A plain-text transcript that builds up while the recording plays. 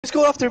Just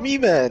go after me,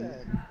 man.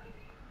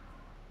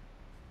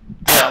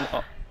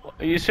 Yeah,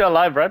 you still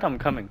alive, right? I'm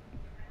coming.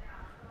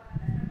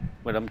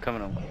 Wait, I'm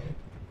coming.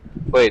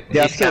 Wait,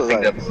 Yeah, he's I'm still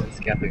camping alive. them. He's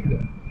camping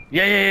them.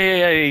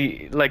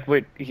 Yeah. Like,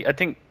 wait. I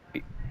think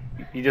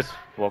he just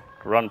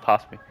run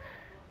past me.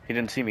 He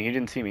didn't see me. He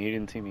didn't see me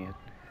yet.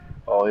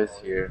 Oh, he's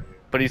here.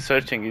 But he's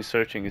searching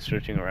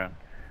around.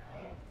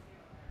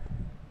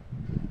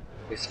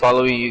 He's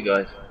following you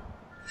guys.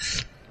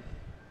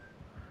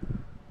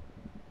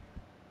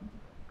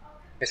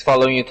 He's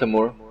following you,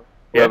 Timur.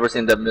 Yeah? Whoever's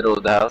in the middle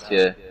of the house,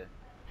 yeah.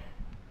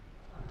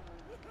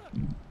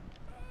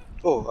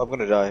 Oh, I'm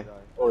gonna die.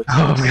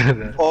 I'm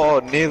gonna. Oh,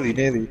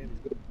 nearly.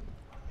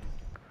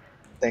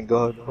 Thank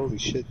God. Holy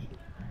shit.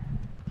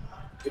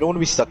 You don't want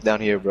to be stuck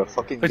down here, bro.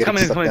 Fucking He's get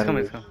coming. stuck down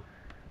here.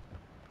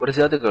 What is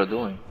the other girl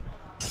doing?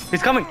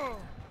 He's coming.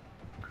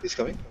 He's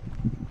coming?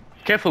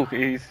 Careful.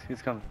 He's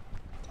coming.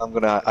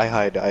 I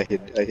hide. I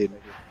hid.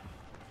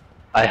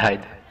 I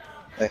hide.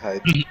 I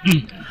hide.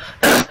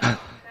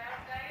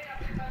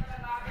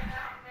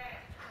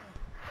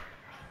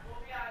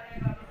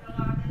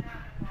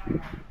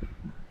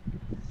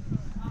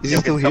 Is he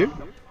still here?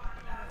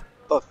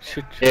 Fuck.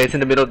 Shoot. Yeah, it's in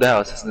the middle of the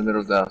house. It's in the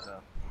middle of the house.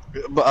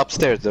 But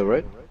upstairs though,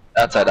 right?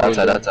 Outside.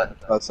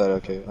 Outside,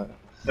 okay.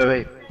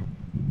 Wait.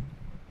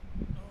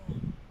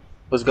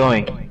 Who's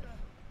going?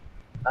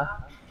 Huh?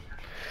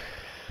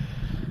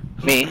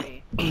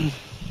 Me? Can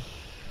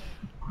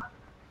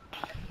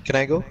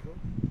I go?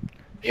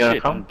 You wanna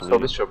Shit, come? So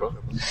be sure, bro.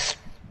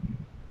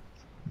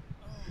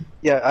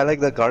 Yeah, I like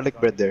the garlic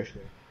bread there.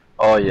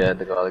 Oh yeah,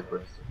 the garlic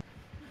bread.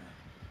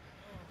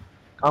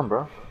 Come,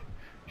 bro.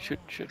 Shoot.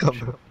 Come,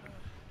 bro.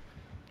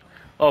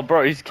 Oh,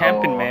 bro, he's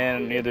camping, Oh.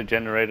 man, near the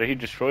generator. He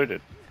destroyed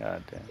it.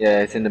 God damn.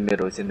 Yeah, it's in the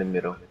middle. It's in the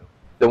middle.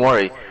 Don't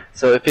worry.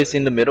 So if it's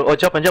in the middle, oh,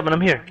 jump and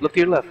I'm here. Look to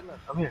your left.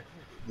 I'm here.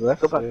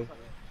 Left? Go back.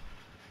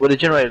 With the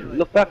generator.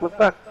 Look back.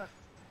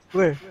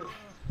 Where?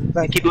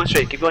 Back. Keep going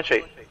straight.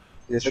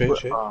 Yeah,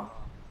 straight.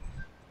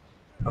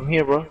 I'm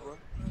here, bro.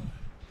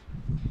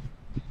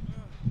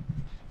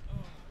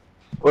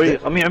 Where are you?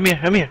 I'm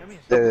here.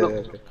 There.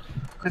 Look.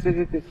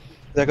 Quick.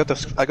 I got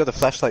the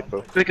flashlight,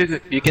 bro. Quick.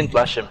 You can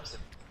flash him.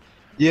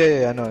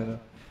 Yeah, I know.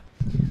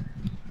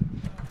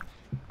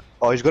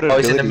 Oh, he's got a Oh,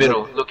 he's in the ability,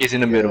 middle. Look, he's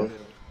in the middle.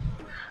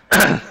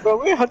 Bro,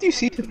 where? How do you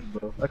see him,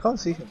 bro? I can't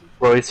see him.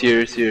 Bro, he's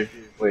here.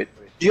 Wait.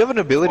 Do you have an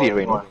ability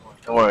right now?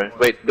 Don't worry.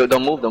 Wait,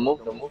 don't move.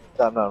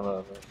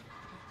 No.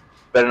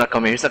 Better not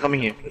come here. He's not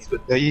coming here. That's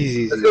good. Yeah,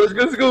 easy.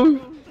 Let's go.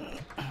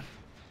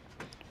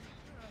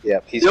 Yeah,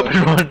 he's Jump going.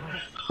 and run.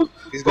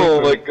 He's going Oh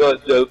for my it.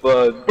 god,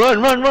 Jalpan.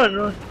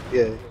 Run.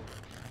 Yeah.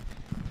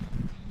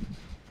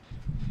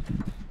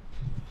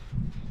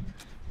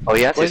 Oh,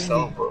 he has Why his didn't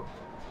song, bro.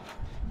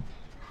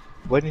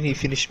 Why didn't he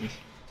finish me?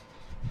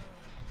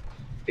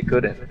 He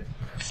couldn't.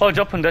 Oh,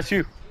 Joplin, that's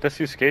you. That's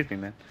you scared me,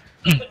 man.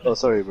 Oh,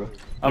 sorry, bro.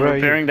 I'm Where are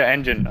you? repairing the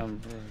engine.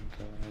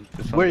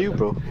 Where are you,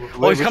 bro?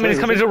 Oh, he's coming.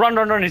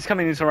 Run. He's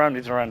coming. He's around.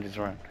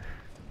 I'm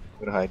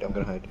gonna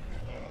hide.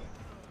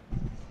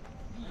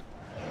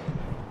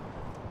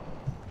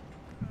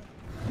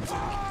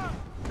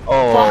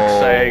 Oh. Fuck's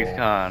sake,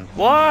 Khan.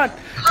 What?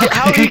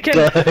 How he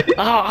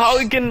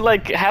can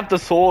like have the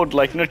sword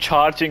like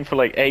charging for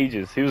like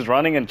ages. He was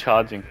running and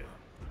charging.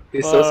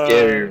 He's so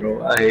scary,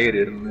 bro. I hate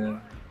him,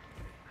 man.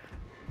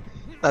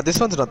 Nah, this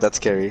one's not that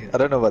scary. I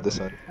don't know about this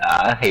one.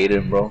 I hate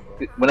him, bro.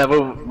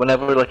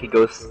 Whenever like he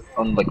goes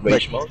on like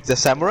rage Like, mode. the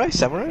samurai?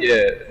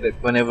 Yeah, like,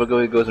 whenever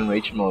he goes in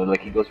rage mode, like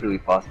he goes really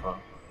fast, bro.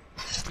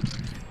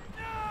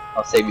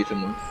 I'll save you some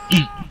more.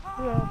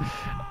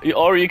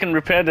 Or you can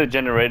repair the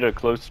generator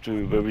close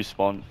to where we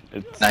spawn.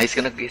 It's... Nah, he's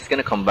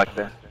gonna come back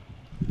there.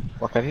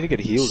 Fuck, I need to get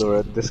healed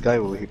or this guy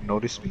will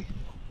notice me.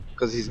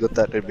 Because he's got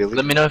that ability.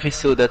 Let me know if he's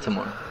still there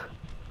tomorrow.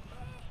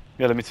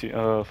 Yeah, let me see.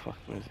 Oh, fuck,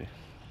 where is he?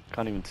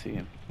 Can't even see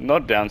him.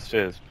 Not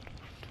downstairs.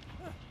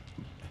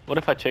 What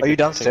if I check? Are you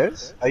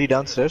downstairs? Are you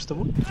downstairs,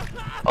 Tamu?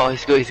 Oh,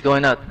 he's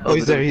going out. Oh,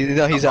 he's there.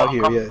 He's out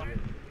here, yeah.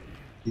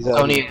 He's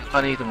out here.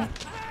 Funny, tomorrow.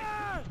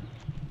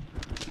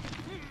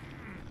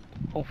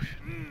 Oh, shit.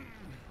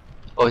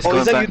 Oh, he's Oh, going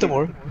is that back. you,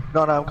 Tamu?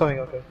 No, I'm coming,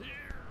 okay.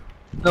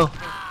 No.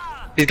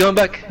 He's going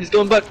back,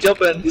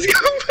 jump in. He's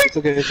going back. It's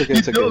okay. It's okay.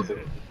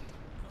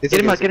 Get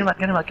him out. I'm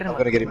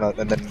gonna get him out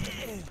and then...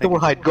 Tamu,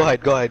 hide, go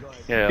hide.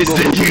 Yeah. He's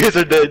dead. You guys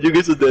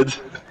are dead.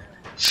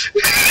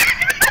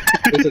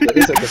 It's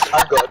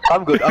okay.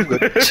 I'm good.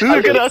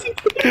 Look at us.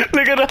 I'm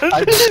good.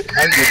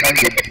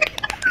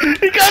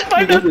 He can't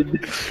find us.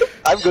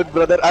 I'm good,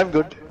 brother. I'm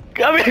good.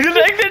 Come here.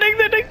 Exit.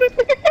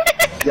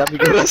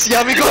 Yamigoras.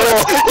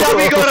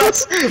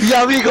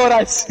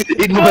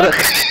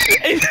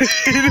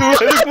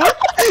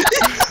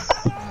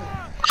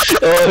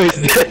 Oh,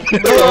 he's dead.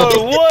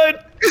 Bro,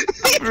 what?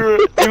 Bro,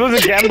 it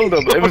was a gamble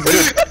though. It was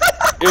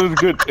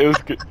good.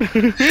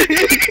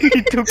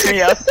 He took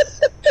me out.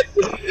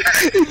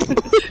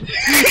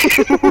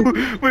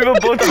 We were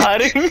both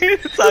hiding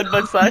side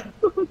by side.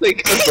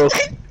 Like,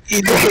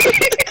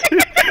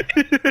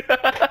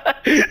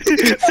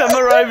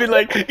 Samurai be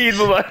like, Eid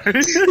Mubarak.